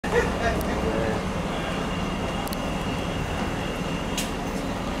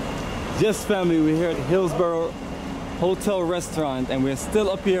Yes, family, we're here at Hillsboro Hotel Restaurant, and we're still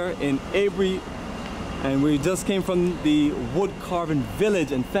up here in Aburi, and we just came from the wood carving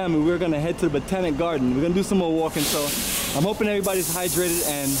village. And family, we're gonna head to the Botanic Garden. We're gonna do some more walking, so I'm hoping everybody's hydrated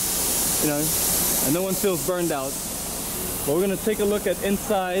and, you know, and no one feels burned out. But we're gonna take a look at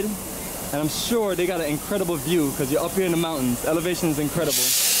inside, and I'm sure they got an incredible view because you're up here in the mountains. Elevation is incredible.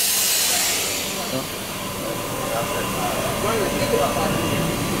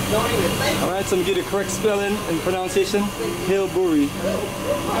 Alright, so I'm gonna get the correct spelling and pronunciation. Hillburi.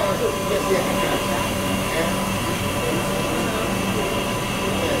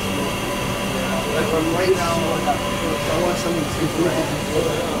 Right now, I want some information.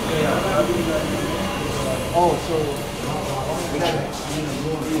 Oh, so we got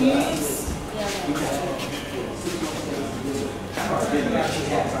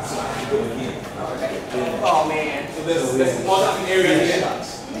Oh man, there's more area here.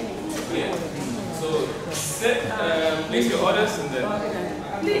 Yeah. So sit, place your orders and then.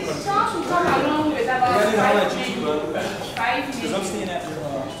 Please, Sean, come along with about 5 minutes. 5 minutes.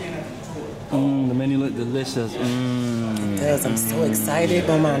 The menu look delicious. Yes, I'm so excited,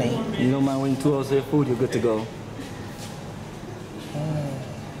 Bomani. You don't mind waiting 2 hours for your food, you're good to go.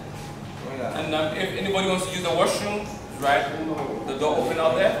 And if anybody wants to use the washroom, right, the door open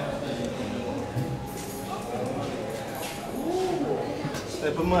out there.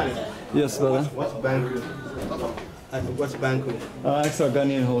 Hey, Bomani. Yes, brother. What's banku? What's banku? Ask our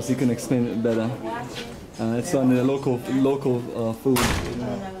Ghanaian host, he can explain it better. It's on the local food.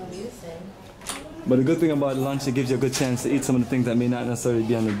 But the good thing about lunch, it gives you a good chance to eat some of the things that may not necessarily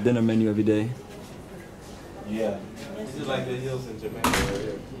be on the dinner menu every day. Yeah. This is like the hills in Jamaica right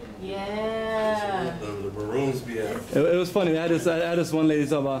here. Yeah. The maroons be at. It was funny. I had this one lady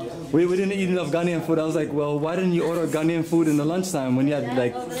talk about, we didn't eat enough Ghanaian food. I was like, well, why didn't you order Ghanaian food in the lunchtime when you had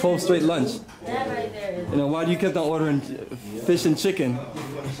like 12 straight lunch? That right there is. You know, why do you keep on ordering fish and chicken?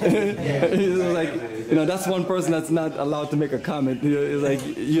 It was like, you know, that's one person that's not allowed to make a comment. You know, it's like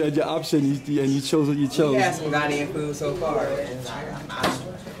you had your option and you chose what you chose. We had some Ghanaian food so far.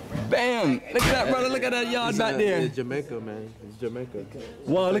 Bam! Look at that, brother. Look at that yard back there. It's Jamaica, man. It's Jamaica.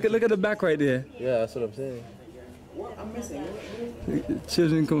 Wow, look at the back right there. Yeah, that's what I'm saying. I'm missing.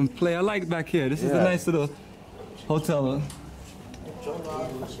 Children come play. I like back here. This is a nice little hotel.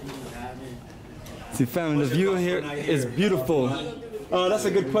 See, family, the view here is beautiful. Oh, that's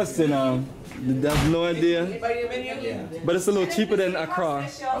a good question. I have no idea. But it's a little cheaper than Accra.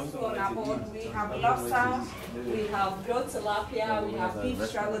 We have lobster, we have grilled tilapia, we have beef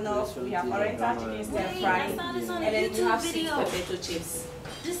stroganoff, we have oriental chicken stir fry, and then we have sweet potato chips.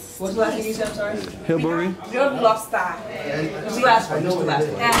 What's the last thing you said, I'm sorry? Hillburi? Grilled lobster.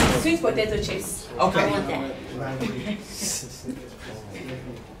 And sweet potato chips. Okay. I want that.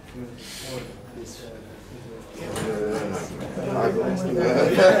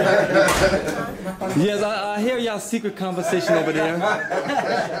 Yes, I hear y'all secret conversation over there.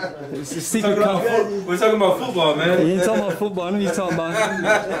 It's a secret conversation. We're talking about football, man. You ain't talking about football. I know what you're talking about.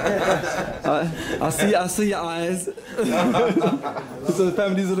 I see your eyes. So the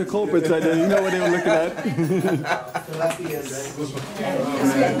family, these are the culprits right there. You know what they were looking at.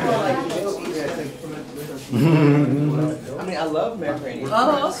 I mean, I love macaroni.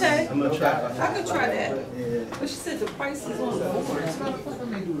 Oh, okay. I'm gonna try. I could try that. But she said the price is on the board.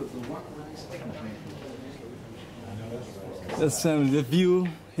 Yes, family, the view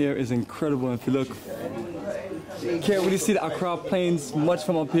here is incredible. If you look, you can't really see the Accra Plains much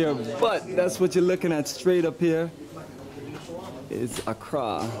from up here, but that's what you're looking at straight up here. It's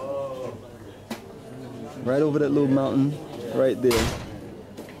Accra. Right over that little mountain, right there.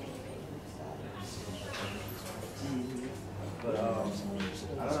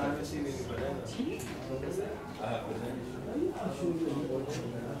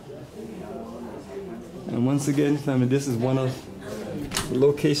 And once again, family, this is one of the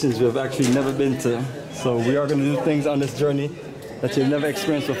locations you have actually never been to. So we are going to do things on this journey that you've never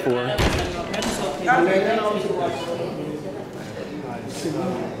experienced before.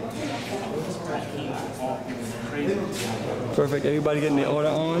 Perfect. Everybody getting their order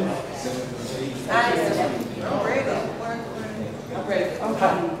on? I'm ready.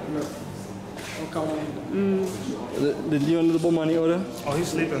 Did you and little money order? Oh, he's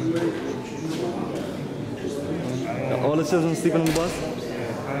sleeping. All the children sleeping on the bus?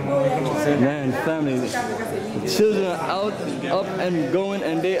 Man, family, the children are out, up and going,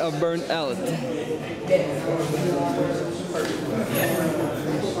 and they are burnt out.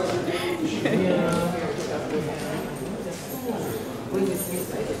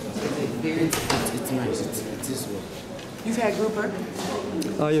 It's nice. It is well. You've had grouper?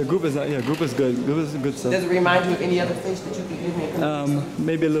 Oh yeah, group is good. Group is good stuff. Does it remind you of any other fish that you could give me?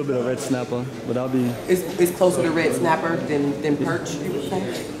 Maybe a little bit of red snapper, but I'll be It's closer to red snapper than perch, you would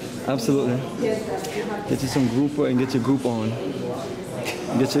say? absolutely. Get you some grouper and get your group on.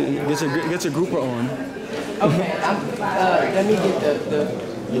 Get your grouper on. Okay, let me get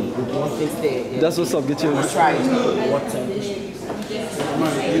the instead. Yeah. That's what's up. Get your. Let's try it.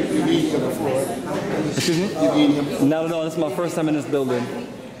 Excuse me? No, this is my first time in this building.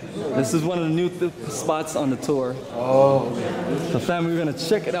 This is one of the new spots on the tour. Oh. So family, we're gonna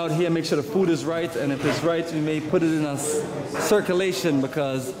check it out here, make sure the food is right, and if it's right, we may put it in a circulation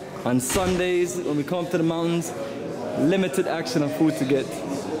because on Sundays, when we come up to the mountains, limited action of food to get.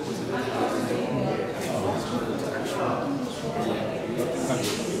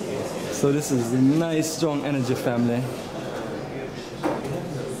 So this is a nice, strong energy, family.